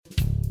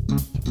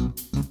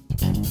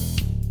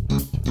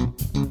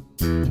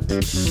Hello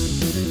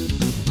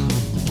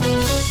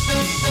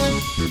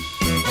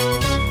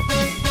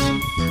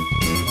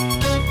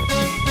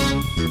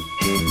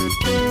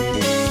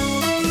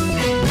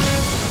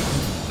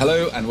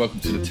and welcome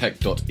to the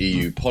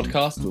Tech.eu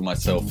podcast with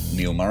myself,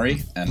 Neil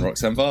Murray, and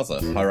Roxanne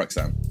Vaza. Hi,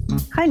 Roxanne.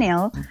 Hi,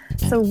 Neil.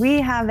 So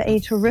we have a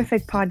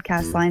terrific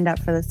podcast lined up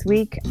for this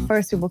week.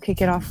 First, we will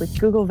kick it off with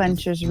Google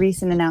Ventures'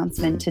 recent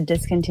announcement to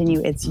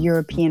discontinue its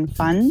European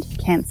fund.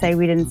 Can't say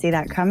we didn't see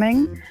that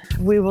coming.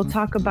 We will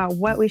talk about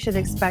what we should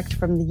expect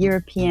from the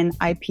European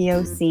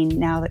IPO scene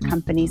now that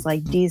companies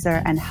like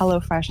Deezer and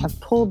HelloFresh have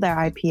pulled their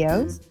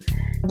IPOs.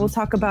 We'll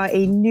talk about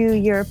a new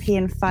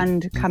European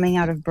fund coming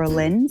out of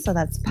Berlin, so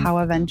that's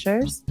Power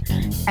Ventures.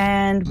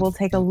 And we'll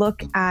take a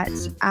look at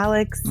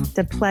Alex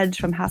DePledge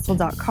from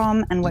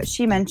Hassel.com and what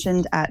she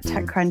mentioned at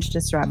TechCrunch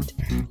Disrupt.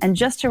 And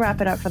just to wrap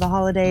it up for the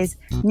holidays,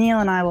 Neil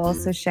and I will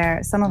also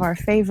share some of our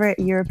favorite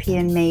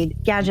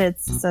European-made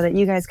gadgets so that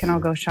you guys can all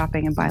go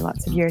shopping and buy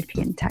lots of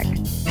European tech.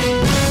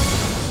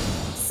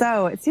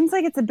 So it seems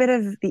like it's a bit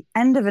of the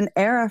end of an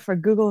era for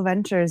Google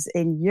Ventures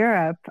in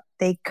Europe.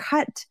 They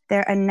cut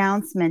their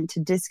announcement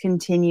to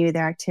discontinue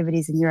their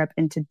activities in Europe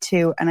into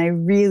two, and I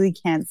really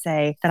can't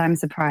say that I'm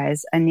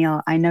surprised. And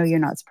Neil, I know you're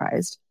not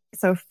surprised.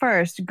 So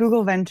first,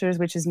 Google Ventures,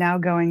 which is now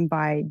going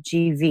by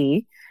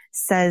GV,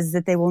 says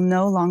that they will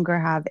no longer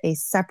have a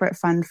separate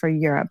fund for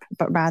Europe,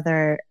 but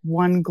rather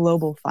one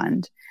global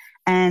fund.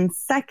 And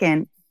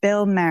second,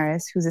 Bill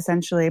Maris, who's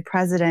essentially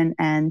president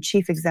and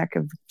chief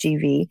executive of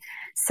GV,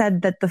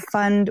 said that the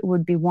fund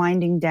would be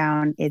winding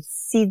down its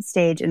seed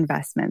stage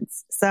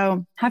investments.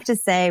 So I have to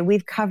say,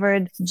 we've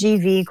covered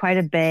GV quite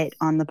a bit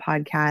on the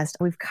podcast.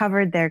 We've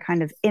covered their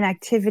kind of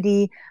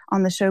inactivity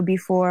on the show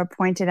before,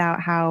 pointed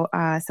out how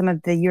some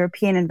of the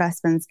European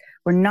investments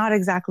were not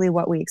exactly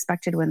what we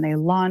expected when they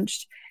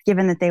launched,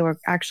 given that they were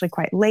actually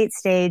quite late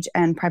stage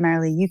and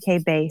primarily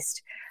UK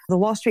based. The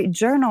Wall Street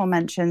Journal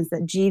mentions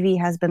that GV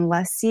has been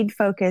less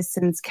seed-focused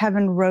since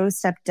Kevin Rose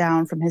stepped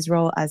down from his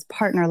role as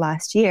partner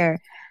last year.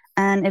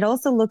 And it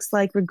also looks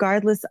like,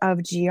 regardless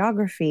of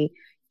geography,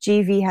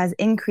 GV has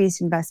increased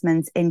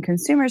investments in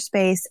consumer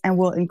space and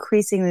will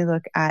increasingly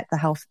look at the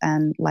health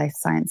and life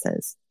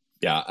sciences.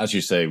 Yeah, as you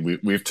say,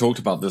 we've talked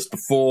about this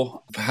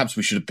before. Perhaps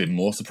we should have been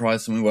more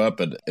surprised than we were,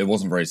 but it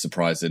wasn't very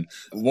surprising.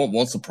 What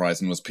was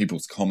surprising was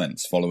people's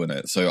comments following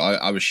it. So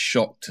I was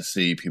shocked to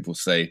see people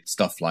say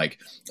stuff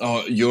like,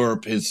 oh,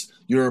 Europe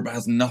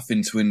has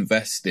nothing to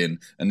invest in,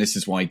 and this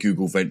is why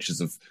Google Ventures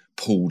have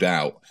pulled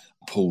out,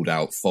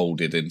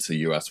 folded into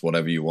US,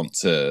 whatever you want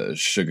to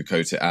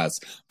sugarcoat it as.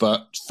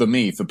 But for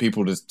me, for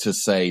people to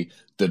say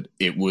that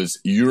it was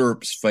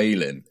Europe's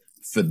failing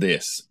for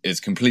this is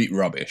complete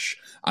rubbish.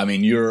 I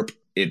mean, Europe,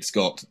 it's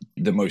got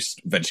the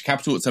most venture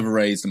capital it's ever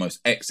raised, the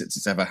most exits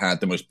it's ever had,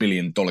 the most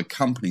billion-dollar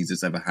companies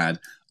it's ever had.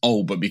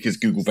 Oh, but because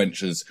Google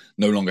Ventures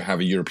no longer have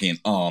a European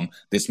arm,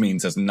 this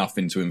means there's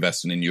nothing to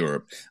invest in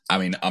Europe. I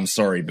mean, I'm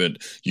sorry, but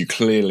you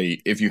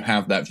clearly, if you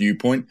have that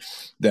viewpoint,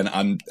 then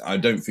I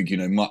don't think you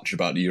know much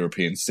about the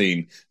European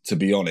scene, to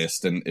be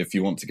honest. And if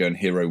you want to go and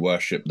hero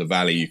worship the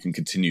Valley, you can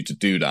continue to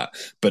do that.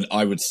 But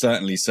I would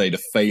certainly say the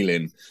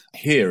failing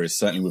here is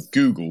certainly with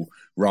Google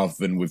rather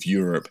than with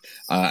Europe.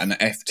 And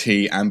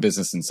FT and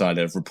Business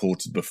Insider have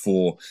reported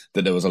before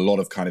that there was a lot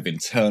of kind of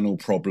internal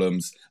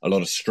problems, a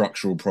lot of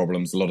structural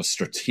problems, a lot of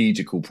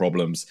strategical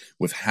problems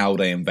with how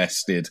they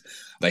invested.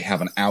 They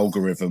have an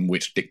algorithm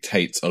which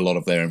dictates a lot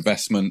of their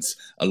investments.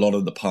 A lot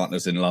of the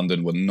partners in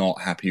London were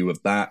not happy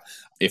with that,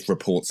 if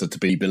reports are to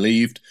be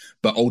believed.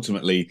 But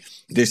ultimately,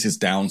 this is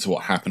down to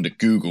what happened at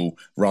Google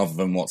rather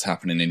than what's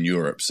happening in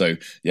Europe. So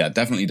yeah,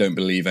 definitely don't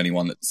believe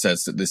anyone that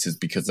says that this is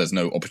because there's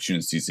no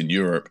opportunities in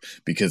Europe,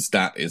 because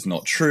that is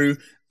not true.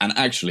 And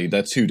actually,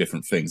 they're two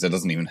different things. There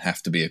doesn't even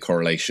have to be a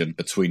correlation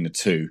between the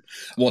two.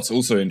 What's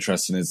also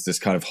interesting is this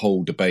kind of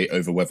whole debate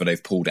over whether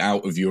they've pulled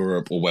out of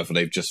Europe or whether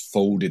they've just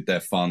folded their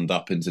fund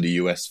up into the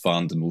US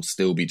fund and will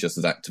still be just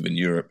as active in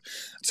Europe.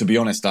 To be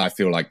honest, I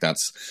feel like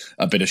that's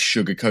a bit of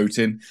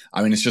sugarcoating.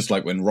 I mean, it's just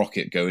like when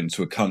Rocket go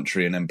into a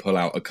country and then pull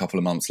out a couple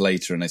of months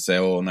later and they say,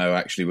 oh, no,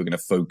 actually, we're going to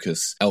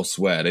focus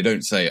elsewhere. They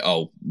don't say,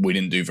 oh, we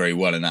didn't do very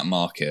well in that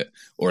market.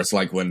 Or it's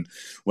like when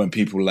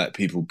people let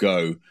people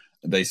go,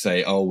 they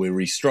say, oh, we're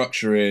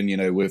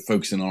restructuring, we're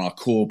focusing on our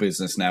core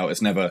business now.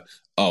 It's never,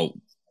 oh,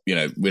 we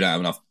don't have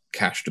enough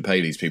cash to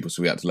pay these people,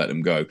 so we had to let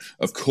them go.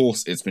 Of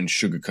course, it's been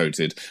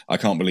sugarcoated. I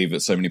can't believe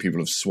that so many people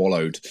have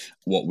swallowed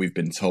what we've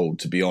been told,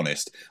 to be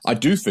honest. I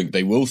do think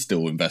they will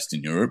still invest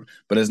in Europe,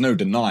 but there's no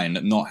denying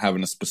that not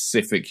having a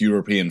specific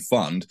European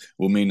fund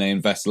will mean they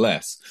invest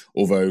less.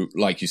 Although,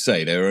 like you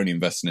say, they're only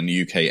investing in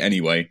the UK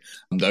anyway.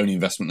 The only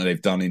investment that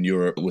they've done in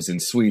Europe was in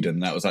Sweden.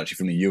 That was actually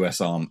from the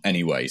US arm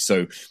anyway.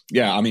 So,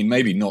 yeah, I mean,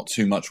 maybe not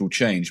too much will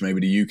change.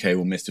 Maybe the UK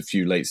will miss a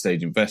few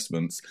late-stage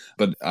investments,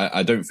 but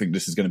I don't think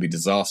this is going to be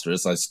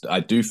disastrous. I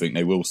do think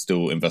they will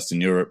still invest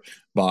in Europe,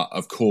 but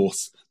of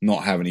course,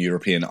 not having a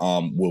European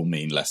arm will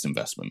mean less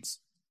investments.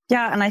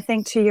 Yeah, and I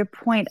think to your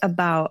point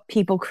about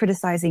people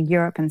criticizing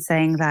Europe and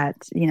saying that,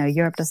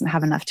 Europe doesn't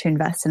have enough to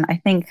invest in, I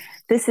think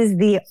this is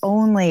the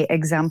only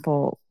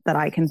example that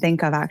I can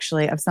think of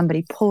actually of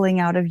somebody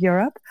pulling out of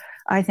Europe.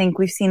 I think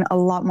we've seen a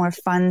lot more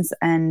funds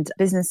and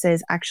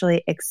businesses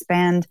actually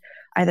expand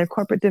either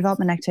corporate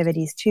development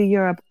activities to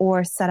Europe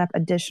or set up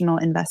additional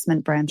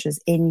investment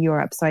branches in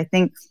Europe. So I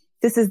think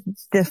this is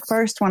the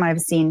first one I've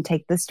seen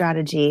take this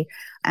strategy.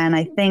 And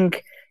I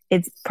think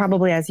it's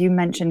probably, as you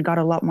mentioned, got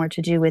a lot more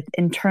to do with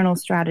internal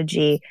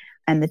strategy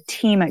and the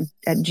team at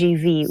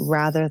GV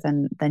rather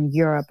than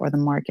Europe or the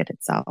market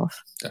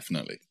itself.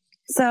 Definitely.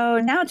 So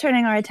now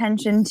turning our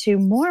attention to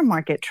more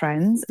market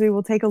trends, we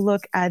will take a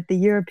look at the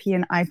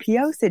European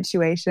IPO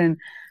situation,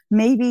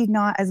 maybe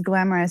not as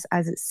glamorous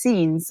as it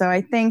seems. So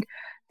I think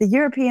the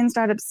European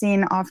startup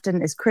scene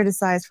often is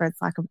criticized for its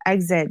lack of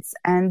exits.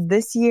 And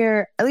this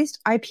year, at least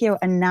IPO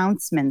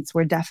announcements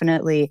were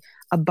definitely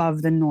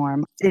above the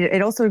norm.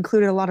 It also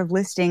included a lot of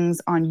listings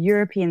on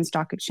European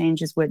stock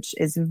exchanges, which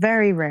is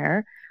very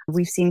rare.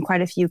 We've seen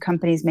quite a few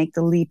companies make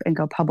the leap and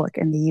go public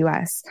in the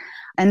US.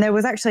 And there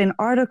was actually an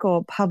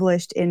article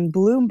published in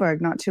Bloomberg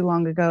not too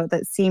long ago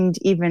that seemed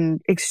even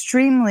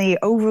extremely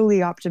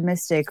overly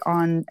optimistic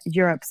on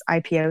Europe's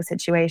IPO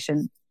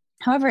situation.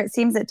 However, it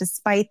seems that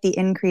despite the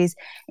increase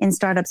in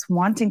startups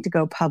wanting to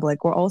go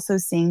public, we're also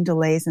seeing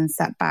delays and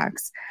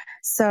setbacks.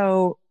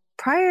 So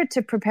prior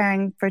to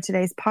preparing for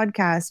today's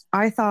podcast,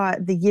 I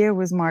thought the year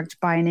was marked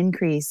by an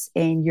increase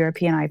in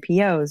European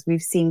IPOs.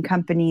 We've seen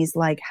companies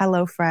like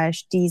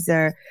HelloFresh,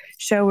 Deezer,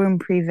 Showroom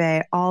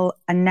Privé all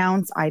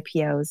announce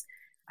IPOs.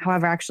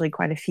 However, actually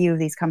quite a few of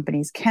these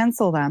companies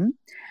cancel them.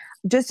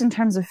 Just in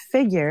terms of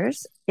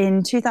figures,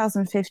 in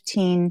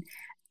 2015,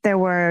 there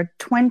were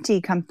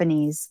 20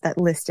 companies that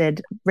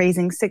listed,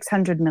 raising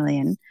 $600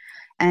 million.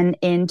 And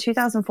in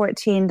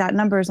 2014, that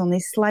number is only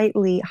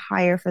slightly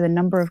higher for the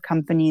number of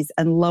companies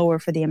and lower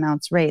for the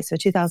amounts raised. So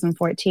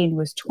 2014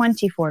 was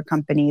 24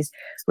 companies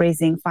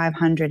raising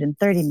 $530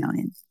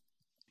 million.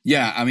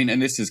 Yeah, I mean,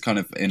 and this is kind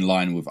of in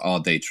line with our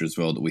data as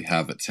well that we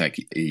have at Tech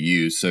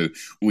EU. So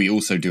we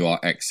also do our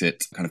kind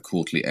of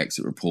quarterly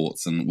exit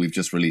reports, and we've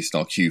just released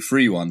our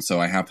Q3 one. So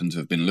I happen to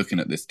have been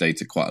looking at this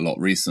data quite a lot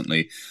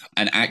recently.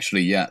 And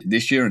actually, yeah,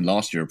 this year and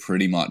last year are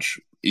pretty much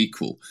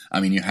equal. I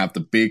mean, you have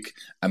the big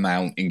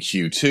amount in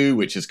Q2,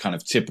 which is kind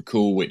of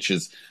typical, which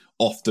is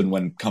often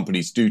when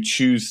companies do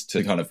choose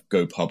to kind of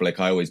go public.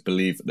 I always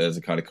believe that there's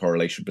a kind of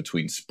correlation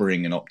between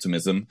spring and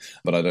optimism,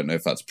 but I don't know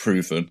if that's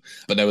proven.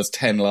 But there was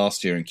 10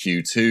 last year in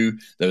Q2.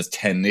 There was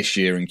 10 this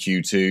year in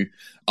Q2.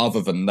 Other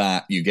than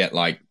that, you get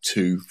like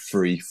 2,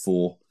 3,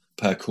 4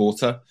 per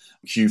quarter.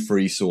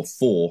 Q3 saw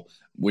 4,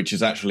 which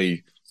is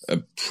actually a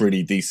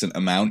pretty decent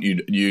amount.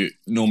 You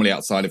normally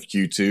outside of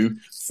Q2,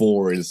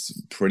 4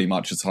 is pretty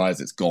much as high as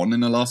it's gone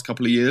in the last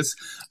couple of years.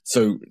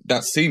 So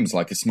that seems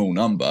like a small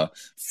number,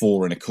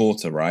 4 in a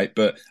quarter, right?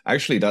 But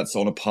actually that's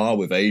on a par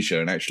with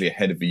Asia and actually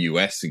ahead of the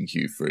US in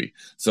Q3.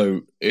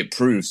 So it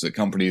proves that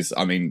companies,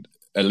 I mean,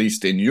 at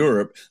least in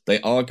Europe,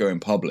 they are going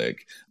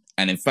public.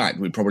 And in fact,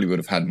 we probably would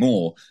have had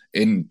more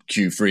in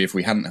Q3 if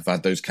we hadn't have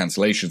had those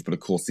cancellations. But of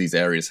course, these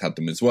areas had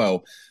them as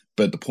well.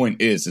 But the point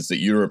is that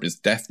Europe is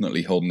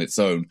definitely holding its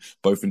own,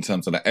 both in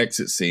terms of the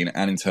exit scene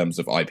and in terms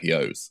of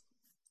IPOs.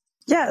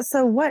 Yeah,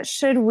 so what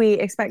should we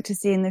expect to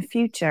see in the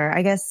future?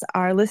 I guess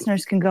our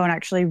listeners can go and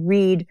actually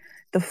read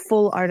the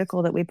full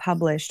article that we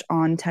published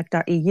on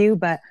tech.eu,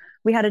 but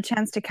we had a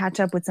chance to catch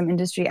up with some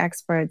industry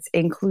experts,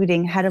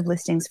 including head of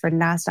listings for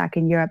NASDAQ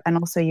in Europe and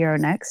also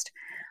Euronext.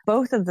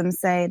 Both of them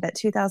say that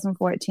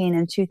 2014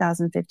 and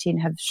 2015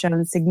 have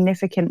shown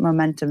significant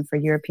momentum for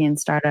European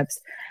startups.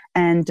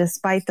 And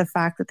despite the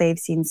fact that they've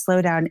seen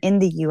slowdown in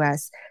the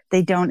US,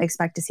 they don't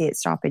expect to see it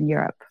stop in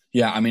Europe.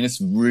 Yeah, I mean, it's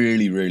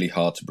really, really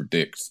hard to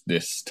predict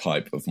this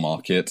type of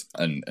market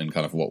and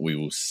kind of what we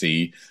will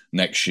see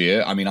next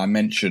year. I mean, I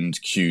mentioned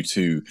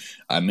Q2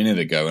 a minute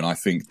ago, and I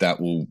think that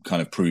will kind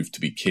of prove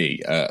to be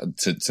key.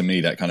 To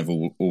me, that kind of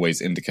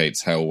always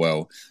indicates how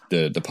well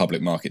the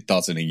public market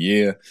does in a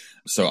year.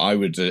 So I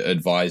would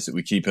advise that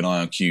we keep an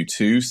eye on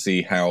Q2,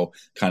 see how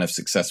kind of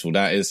successful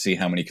that is, see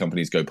how many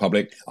companies go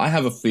public. I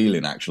have a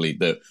feeling, actually,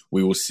 that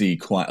we will see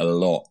quite a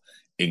lot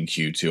in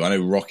Q2. I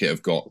know Rocket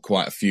have got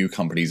quite a few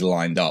companies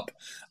lined up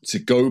to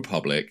go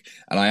public,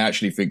 and I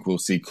actually think we'll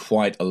see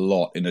quite a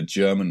lot in the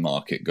German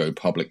market go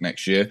public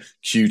next year.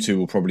 Q2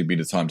 will probably be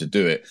the time to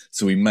do it,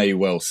 so we may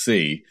well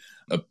see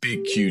a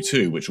big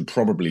Q2, which will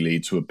probably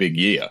lead to a big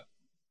year.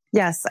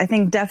 Yes, I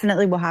think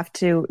definitely we'll have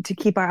to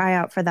keep our eye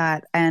out for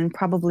that and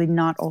probably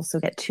not also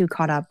get too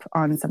caught up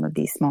on some of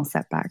these small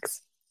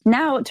setbacks.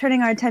 Now,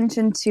 turning our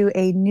attention to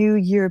a new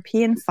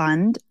European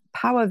fund,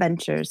 Power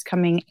Ventures,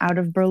 coming out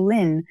of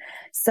Berlin.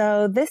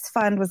 So this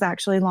fund was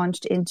actually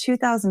launched in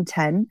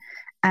 2010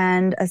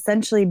 and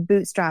essentially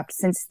bootstrapped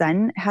since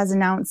then, has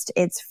announced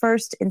its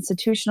first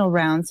institutional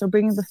round, so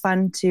bringing the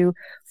fund to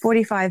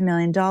 $45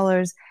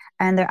 million,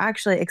 and they're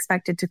actually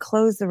expected to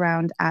close the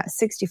round at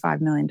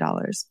 $65 million.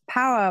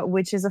 Power,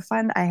 which is a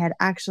fund I had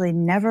actually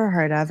never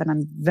heard of, and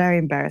I'm very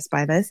embarrassed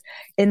by this,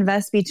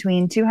 invests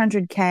between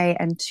 $200K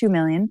and $2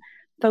 million.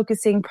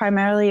 focusing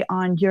primarily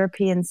on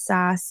European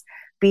SaaS,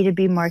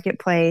 B2B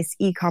marketplace,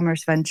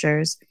 e-commerce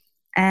ventures.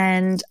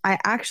 And I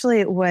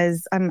actually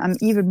I'm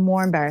even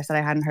more embarrassed that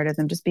I hadn't heard of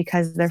them just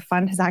because their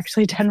fund has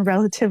actually done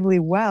relatively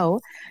well.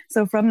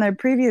 So from their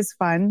previous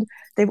fund,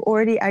 they've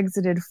already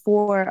exited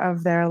 4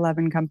 of their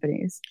 11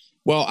 companies.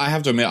 Well, I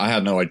have to admit, I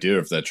had no idea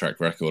of their track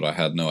record. I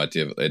had no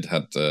idea that they'd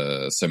had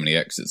so many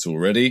exits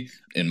already.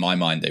 In my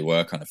mind, they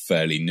were kind of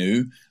fairly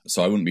new,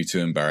 so I wouldn't be too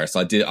embarrassed.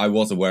 I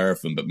was aware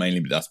of them, but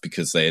mainly that's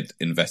because they had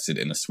invested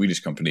in a Swedish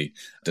company,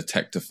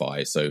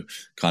 Detectify, so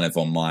kind of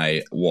on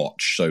my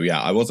watch. So yeah,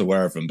 I was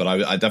aware of them, but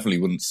I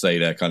definitely wouldn't say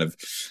they're kind of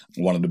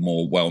one of the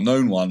more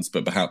well-known ones,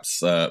 but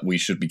perhaps we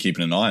should be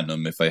keeping an eye on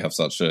them if they have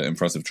such an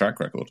impressive track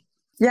record.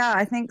 Yeah,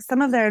 I think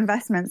some of their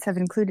investments have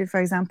included,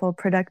 for example,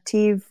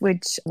 Productive,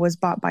 which was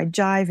bought by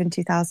Jive in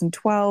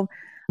 2012.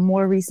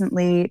 More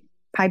recently,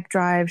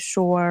 Pipedrive,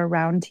 Shore,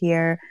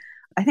 Roundtier.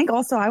 I think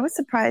also I was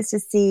surprised to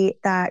see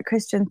that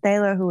Christian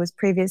Thaler, who was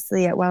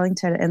previously at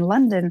Wellington in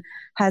London,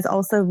 has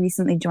also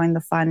recently joined the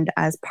fund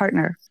as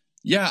partner.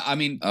 Yeah, I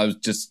mean, I was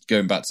just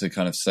going back to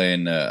kind of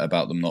saying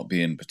about them not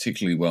being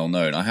particularly well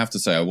known. I have to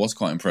say I was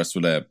quite impressed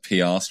with their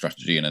PR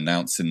strategy in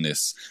announcing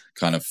this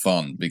kind of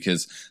fund,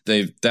 because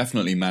they've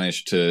definitely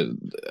managed to,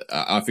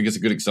 I think it's a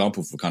good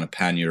example for kind of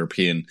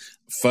pan-European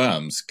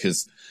firms,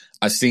 because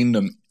I've seen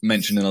them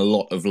mentioned in a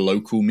lot of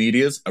local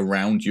medias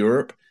around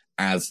Europe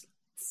as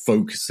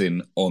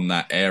focusing on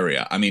that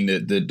area. I mean,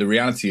 the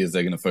reality is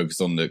they're going to focus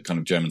on the kind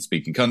of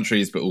German-speaking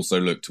countries, but also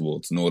look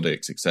towards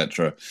Nordics,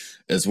 etc.,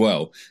 as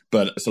well.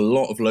 But it's a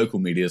lot of local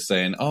media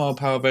saying, "Oh,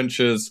 Power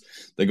Ventures,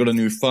 they got a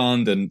new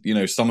fund, and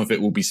some of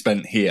it will be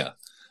spent here."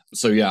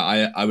 So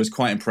yeah, I was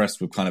quite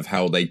impressed with kind of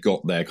how they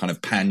got their kind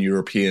of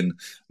pan-European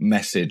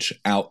message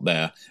out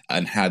there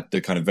and had the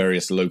kind of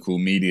various local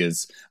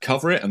medias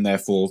cover it, and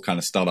therefore kind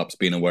of startups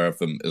being aware of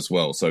them as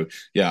well. So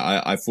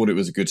yeah, I thought it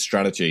was a good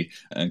strategy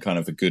and kind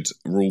of a good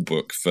rule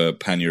book for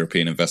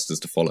pan-European investors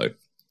to follow.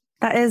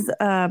 That is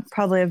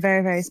probably a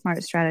very, very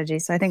smart strategy.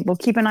 So I think we'll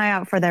keep an eye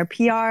out for their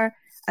PR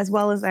as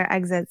well as their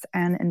exits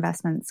and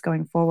investments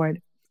going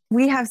forward.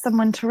 We have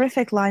someone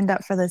terrific lined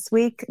up for this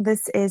week.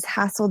 This is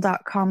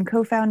Hassle.com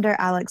co-founder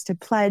Alex de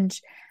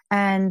Pledge,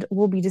 and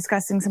we'll be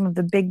discussing some of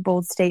the big,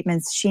 bold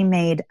statements she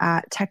made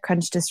at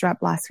TechCrunch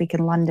Disrupt last week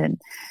in London.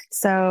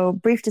 So,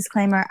 brief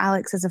disclaimer,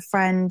 Alex is a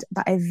friend,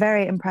 but a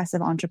very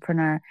impressive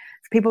entrepreneur.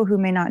 For people who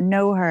may not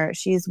know her,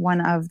 she's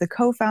one of the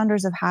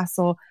co-founders of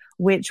Hassle,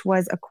 which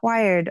was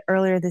acquired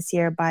earlier this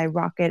year by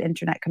Rocket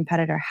internet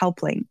competitor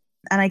Helpling.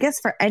 And I guess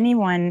for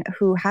anyone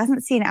who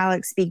hasn't seen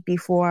Alex speak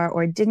before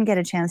or didn't get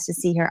a chance to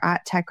see her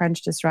at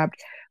TechCrunch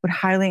Disrupt, would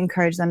highly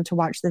encourage them to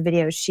watch the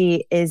video.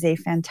 She is a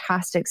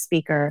fantastic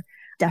speaker,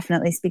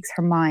 definitely speaks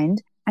her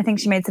mind. I think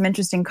she made some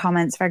interesting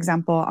comments, for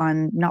example,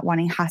 on not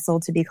wanting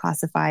Hassle to be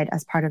classified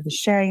as part of the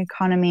sharing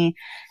economy.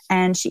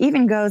 And she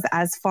even goes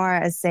as far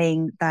as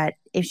saying that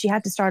if she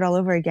had to start all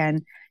over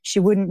again, she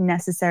wouldn't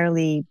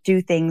necessarily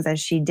do things as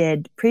she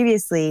did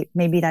previously.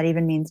 Maybe that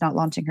even means not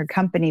launching her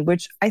company,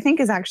 which I think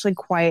is actually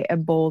quite a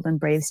bold and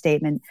brave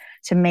statement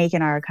to make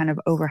in our kind of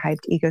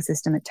overhyped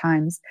ecosystem at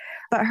times.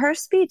 But her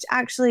speech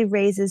actually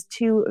raises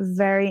 2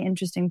 very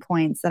interesting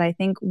points that I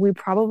think we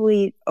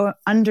probably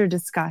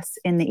under-discuss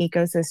in the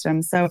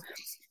ecosystem. So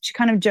she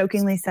kind of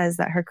jokingly says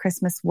that her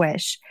Christmas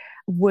wish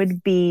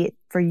would be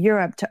for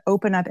Europe to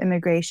open up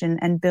immigration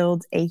and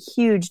build a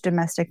huge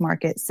domestic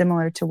market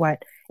similar to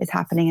what is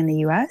happening in the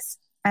US.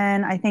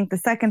 And I think the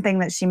second thing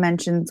that she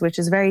mentions, which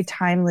is very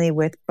timely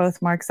with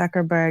both Mark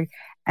Zuckerberg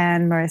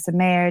and Marissa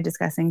Mayer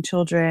discussing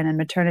children and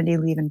maternity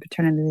leave and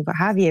paternity leave, what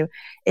have you,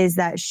 is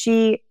that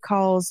she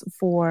calls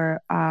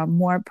for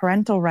more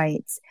parental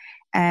rights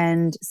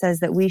and says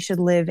that we should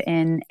live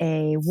in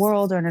a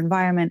world or an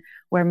environment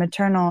where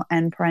maternal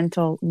and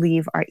parental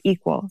leave are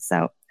equal.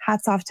 So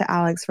hats off to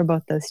Alex for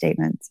both those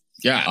statements.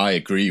 Yeah, I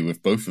agree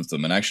with both of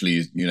them. And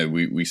actually,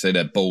 we say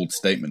they're bold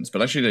statements,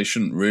 but actually they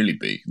shouldn't really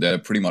be. They're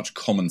pretty much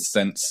common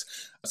sense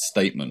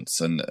statements.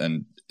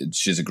 And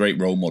she's a great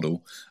role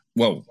model.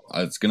 Well,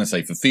 I was going to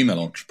say for female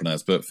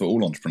entrepreneurs, but for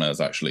all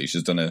entrepreneurs, actually.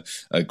 She's done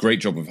a great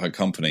job with her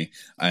company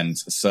and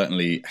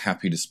certainly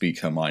happy to speak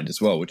her mind as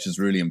well, which is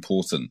really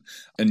important.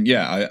 And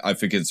yeah, I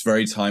think it's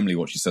very timely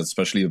what she says,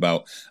 especially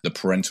about the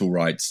parental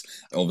rights.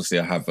 Obviously,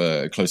 I have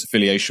a close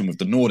affiliation with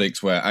the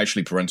Nordics where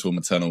actually parental and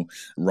maternal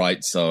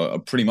rights are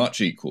pretty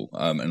much equal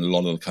in a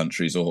lot of the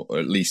countries, or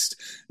at least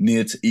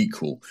near to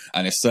equal.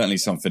 And it's certainly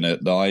something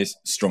that I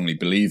strongly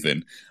believe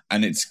in.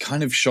 And it's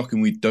kind of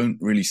shocking we don't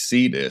really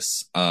see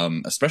this,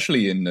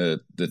 especially in the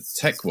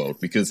tech world,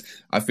 because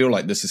I feel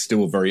like this is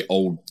still a very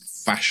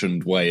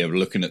old-fashioned way of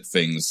looking at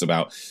things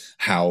about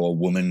how a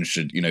woman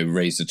should,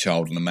 raise a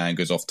child and a man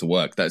goes off to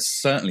work.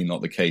 That's certainly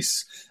not the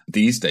case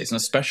these days, and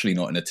especially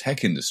not in the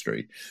tech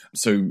industry.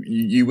 So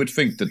you would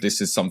think that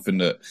this is something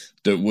that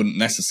wouldn't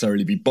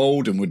necessarily be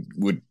bold and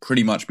would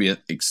pretty much be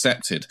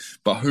accepted.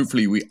 But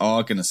hopefully we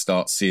are going to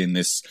start seeing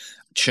this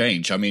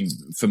change. I mean,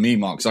 for me,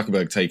 Mark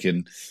Zuckerberg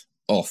taking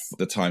off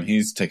the time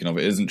he's taken off,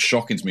 it isn't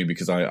shocking to me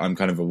because I'm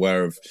kind of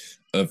aware of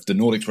the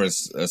Nordics where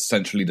it's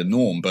essentially the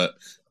norm. But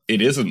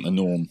it isn't the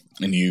norm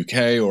in the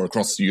UK or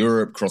across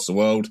Europe, across the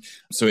world.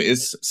 So it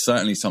is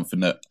certainly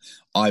something that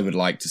I would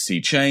like to see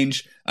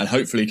change, and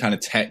hopefully kind of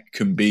tech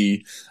can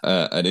be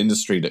an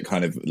industry that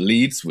kind of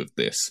leads with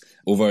this.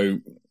 Although,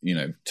 you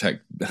know,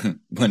 tech,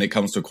 when it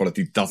comes to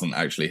equality, doesn't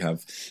actually have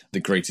the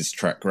greatest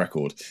track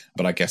record.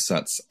 But I guess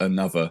that's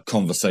another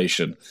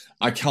conversation.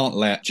 I can't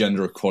let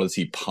gender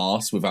equality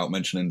pass without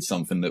mentioning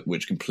something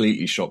which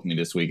completely shocked me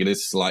this week. It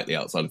is slightly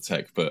outside of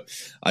tech, but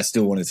I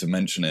still wanted to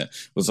mention it,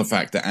 was the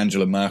fact that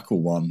Angela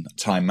Merkel won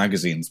Time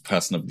Magazine's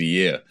Person of the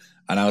Year.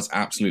 And I was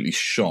absolutely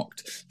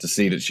shocked to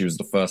see that she was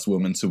the first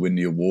woman to win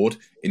the award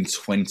in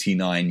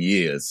 29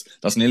 years.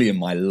 That's nearly in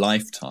my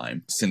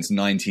lifetime, since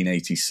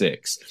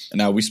 1986.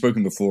 Now, we've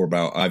spoken before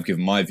about, I've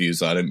given my views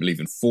that I don't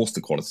believe in forced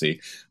equality,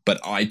 but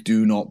I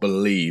do not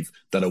believe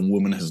that a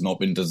woman has not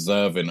been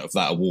deserving of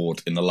that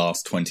award in the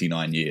last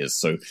 29 years.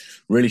 So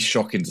really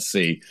shocking to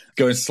see.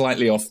 Going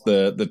slightly off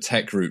the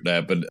tech route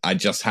there, but I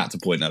just had to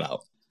point that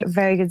out.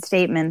 Very good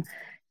statement.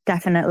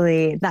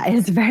 Definitely. That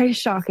is very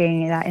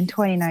shocking that in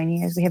 29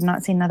 years, we have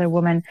not seen another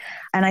woman.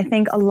 And I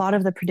think a lot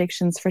of the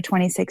predictions for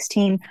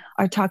 2016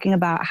 are talking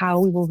about how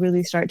we will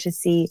really start to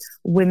see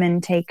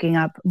women taking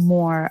up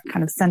more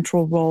kind of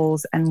central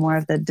roles and more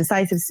of the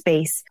decisive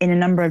space in a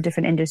number of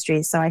different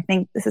industries. So I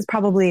think this is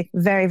probably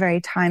very,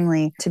 very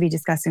timely to be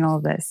discussing all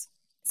of this.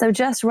 So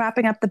just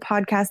wrapping up the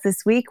podcast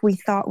this week, we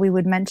thought we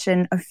would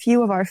mention a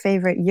few of our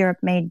favorite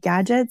Europe-made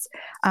gadgets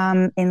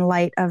in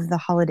light of the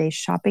holiday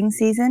shopping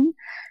season.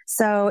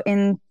 So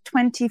in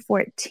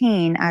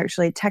 2014,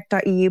 actually,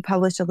 Tech.eu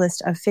published a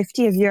list of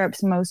 50 of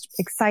Europe's most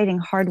exciting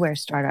hardware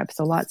startups.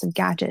 So lots of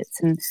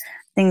gadgets and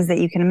things that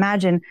you can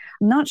imagine.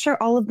 I'm not sure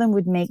all of them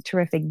would make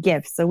terrific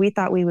gifts. So we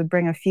thought we would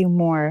bring a few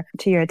more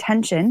to your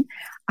attention.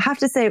 I have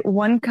to say,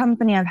 one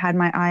company I've had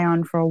my eye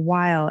on for a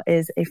while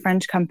is a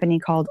French company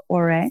called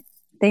Ore.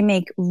 They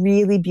make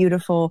really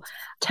beautiful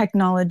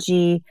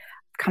technology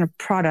kind of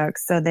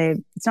products. So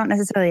it's not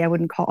necessarily, I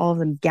wouldn't call all of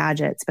them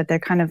gadgets, but they're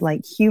kind of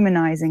like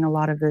humanizing a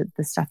lot of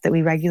the stuff that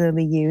we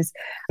regularly use,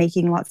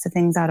 making lots of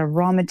things out of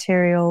raw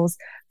materials.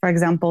 For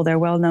example, they're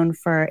well known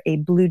for a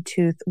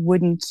Bluetooth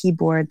wooden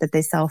keyboard that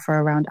they sell for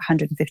around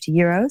 150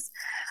 euros.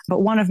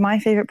 But one of my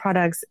favorite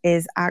products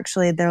is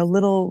actually their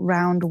little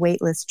round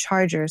weightless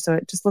charger. So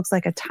it just looks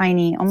like a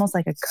tiny, almost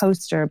like a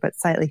coaster, but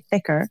slightly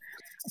thicker.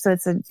 So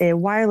it's a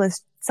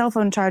wireless cell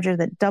phone charger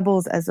that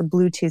doubles as a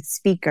Bluetooth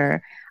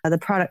speaker. The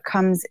product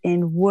comes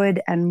in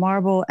wood and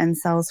marble and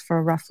sells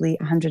for roughly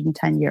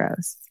 110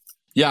 euros.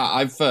 Yeah,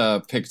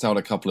 I've picked out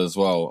a couple as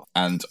well.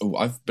 And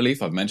I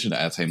believe I've mentioned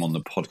Airtame on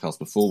the podcast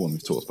before when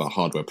we've talked about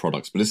hardware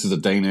products. But this is a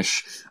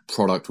Danish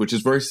product, which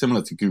is very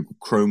similar to Google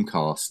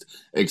Chromecast,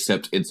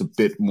 except it's a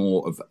bit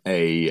more of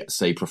a,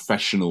 say,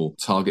 professional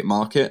target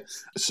market.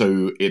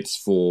 So it's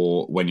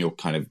for when you're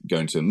kind of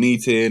going to a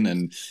meeting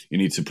and you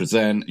need to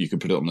present, you can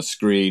put it on the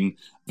screen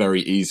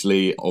very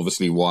easily.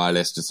 Obviously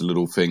wireless, just a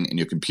little thing in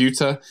your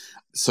computer.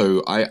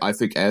 So I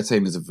think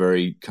Airtame is a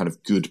very kind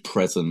of good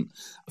present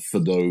for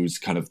those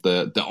kind of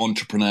the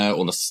entrepreneur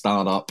or the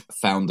startup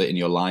founder in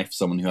your life,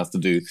 someone who has to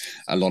do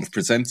a lot of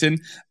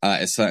presenting.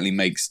 It certainly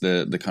makes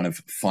the kind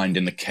of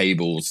finding the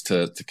cables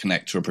to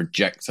connect to a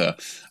projector,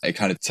 it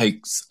kind of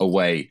takes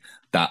away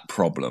that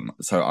problem.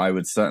 So I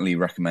would certainly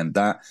recommend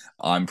that.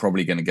 I'm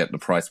probably going to get the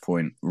price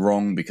point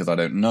wrong because I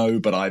don't know,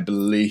 but I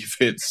believe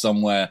it's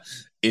somewhere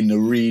in the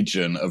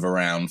region of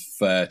around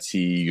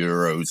 30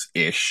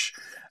 euros-ish.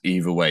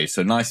 Either way,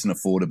 so nice and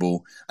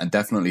affordable, and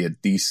definitely a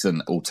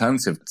decent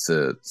alternative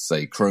to,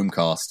 say,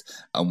 Chromecast,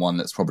 and one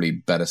that's probably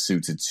better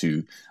suited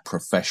to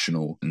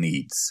professional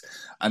needs.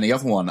 And the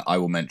other one I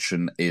will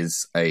mention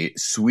is a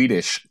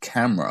Swedish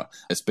camera.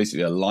 It's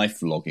basically a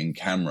life logging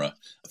camera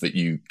that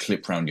you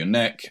clip around your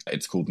neck.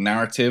 It's called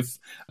Narrative.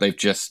 They've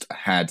just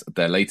had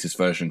their latest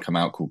version come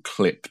out called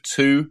Clip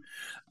 2,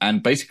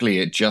 and basically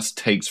it just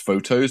takes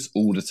photos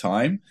all the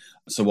time.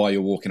 So while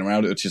you're walking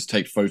around, it'll just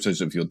take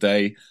photos of your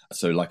day.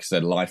 So like I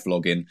said, life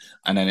logging.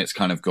 And then it's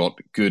kind of got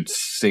good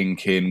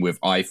sync in with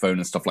iPhone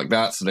and stuff like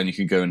that. So then you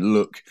can go and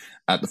look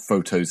at the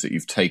photos that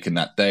you've taken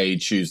that day,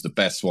 choose the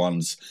best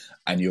ones,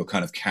 and you're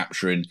kind of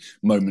capturing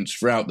moments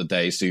throughout the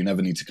day. So you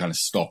never need to kind of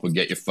stop and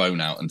get your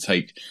phone out and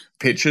take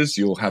pictures.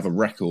 You'll have a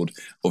record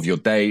of your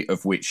day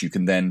of which you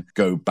can then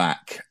go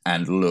back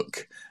and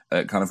look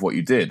at kind of what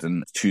you did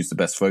and choose the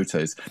best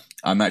photos.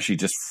 I'm actually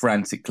just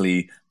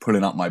frantically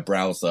pulling up my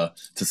browser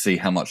to see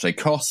how much they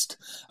cost.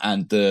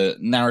 And the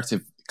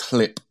Narrative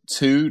Clip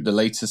 2, the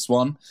latest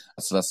one,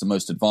 so that's the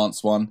most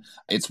advanced one,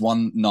 it's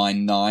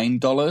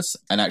 $199,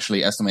 and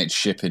actually estimated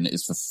shipping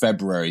is for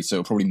February, so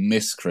it'll probably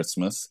miss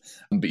Christmas.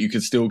 But you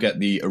could still get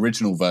the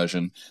original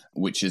version,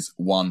 which is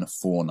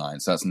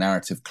 $149. So that's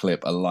Narrative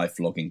Clip, a life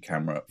logging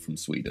camera from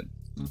Sweden.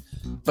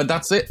 But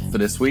that's it for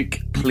this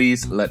week.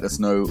 Please let us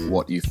know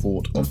what you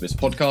thought of this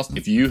podcast.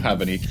 If you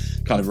have any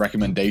kind of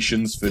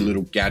recommendations for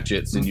little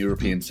gadgets in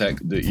European tech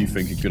that you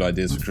think are good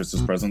ideas for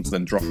Christmas presents,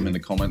 then drop them in the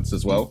comments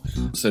as well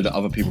so that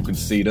other people can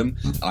see freedom.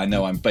 I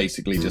know I'm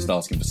basically just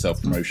asking for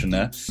self-promotion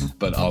there,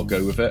 but I'll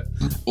go with it.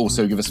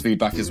 Also, give us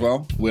feedback as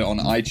well. We're on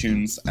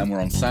iTunes and we're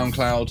on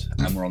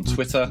SoundCloud and we're on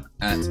Twitter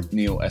at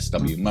Neil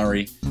SW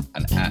Murray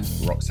and at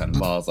Roxanne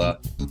Vaza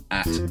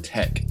at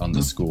tech_EU.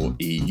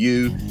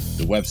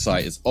 The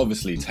website is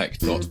obviously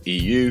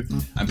tech.eu,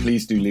 and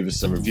please do leave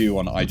us a review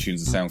on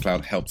iTunes and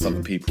SoundCloud. Helps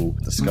other people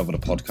discover the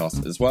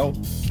podcast as well.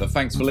 But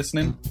thanks for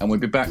listening, and we'll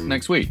be back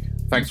next week.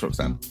 Thanks,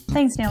 Roxanne.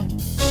 Thanks, Neil.